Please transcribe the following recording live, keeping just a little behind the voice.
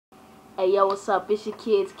Hey yo, what's up? It's your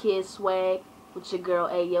KiddSwagg with your girl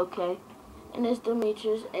A-OK. And it's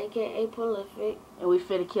Demetrius, aka Prolific. And we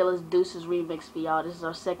finna kill this Deuces remix for y'all. This is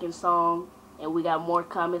our second song, and we got more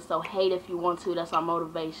coming. So hate if you want to. That's our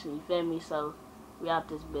motivation. You feel me? So we out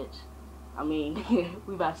this bitch. I mean,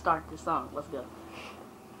 we about to start this song. Let's go.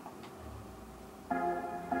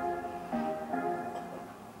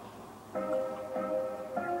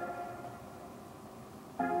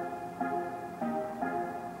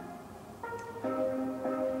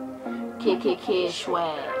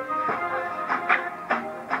 KiddSwagg.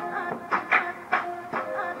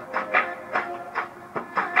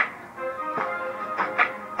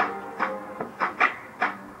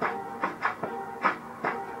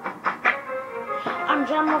 I'm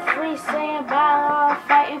drama free, saying battle,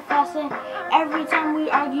 fighting, fussing. Every time we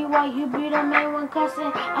argue, why you be the main one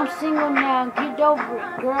cussing? I'm single now, get over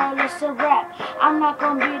it, girl, it's a rap. I'm not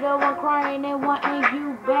gonna be the one crying and wanting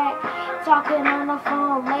you back. Talking on the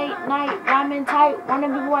phone late night, rhyming tight. Wanna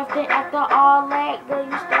be wife, then after all that, girl,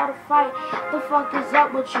 you start a fight. The fuck is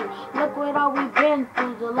up with you? Look what all we been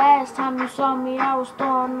through. The last time you saw me, I was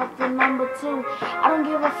throwing up the number 2. I don't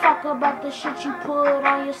give a fuck about the shit you put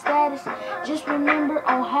on your status. Just remember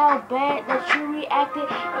on how bad that you reacted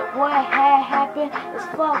and what had happened is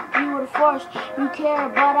fuck you were the force. You care,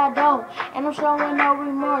 but I don't, and I'm showing no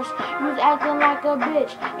remorse. You was acting like a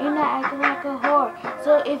bitch, you're not acting like a whore.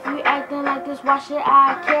 So if you acting like this, why should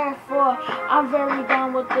I care for? I'm very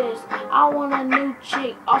done with this. I want a new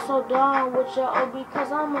chick, also done with your old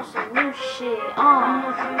because I'm on some new shit. I'm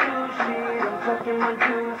on some new shit. I'm talking my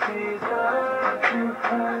deuces up too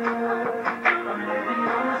high. I'm moving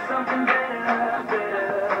on to something better.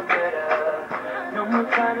 No more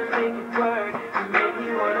trying to make it work. You make me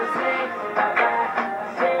wanna say bye-bye,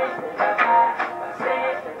 say bye-bye, say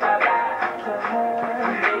bye-bye.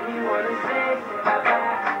 You make me wanna say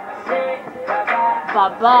bye-bye, say bye-bye.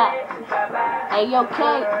 Bye-bye. A-OK.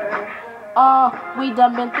 We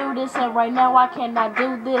done been through this, and right now I cannot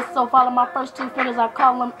do this. So follow my first 2 fingers, I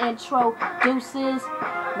call them intro deuces.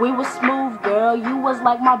 We was smooth, girl, you was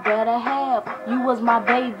like my better half. You was my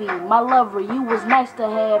baby, my lover, you was nice to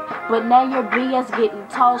have. But now your BS getting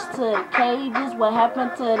tossed to the cages. What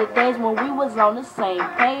happened to the days when we was on the same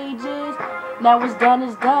pages? Now what's done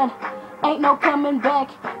is done, ain't no coming back.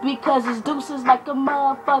 Because it's deuces like a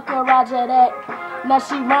motherfucker, roger that. Now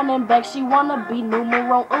she running back, she wanna be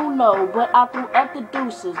numero uno, but I threw up the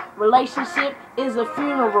deuces. Relationship is a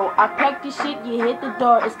funeral. I pack your shit, you hit the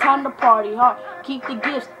door, it's time to party hard. Keep the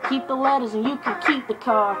gifts, keep the letters, and you can keep the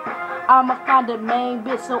car. I'ma find a main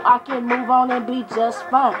bitch so I can move on and be just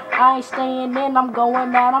fine. I ain't staying in, I'm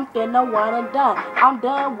going out, I'm finna one and done. I'm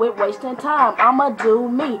done with wasting time, I'ma do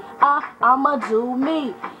me, I'ma do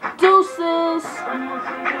me. Deuces! I'm on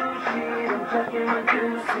some new shit. I'm checking my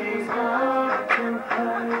deuces up too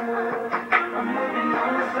high. I'm moving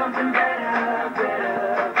on to something better.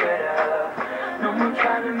 No more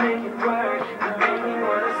trying to make it work. You make me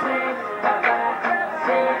wanna say bye-bye,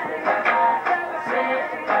 say bye-bye, say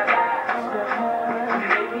bye-bye. You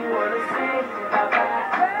make me wanna say bye-bye,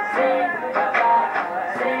 say bye-bye,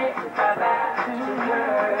 say bye-bye to her.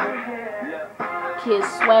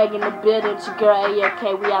 KiddSwagg in the building, it's your girl A-OK.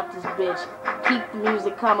 We out this bitch. Keep the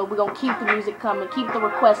music coming. We gonna keep the music coming. Keep the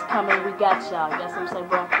requests coming. We got y'all. You got something to say,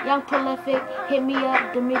 bro? Young Prolific, hit me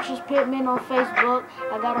up, Demetrius Pittman on Facebook.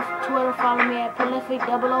 I got a Twitter, follow me at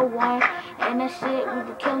Prolific001. And that shit, we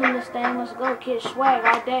be killing this thing. Let's go, KiddSwagg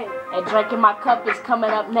all day. And Drinking My Cup is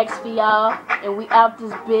coming up next for y'all. And we out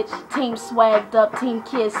this bitch. Team swagged up, Team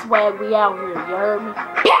KiddSwagg. We out here. You heard me?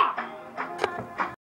 Yeah!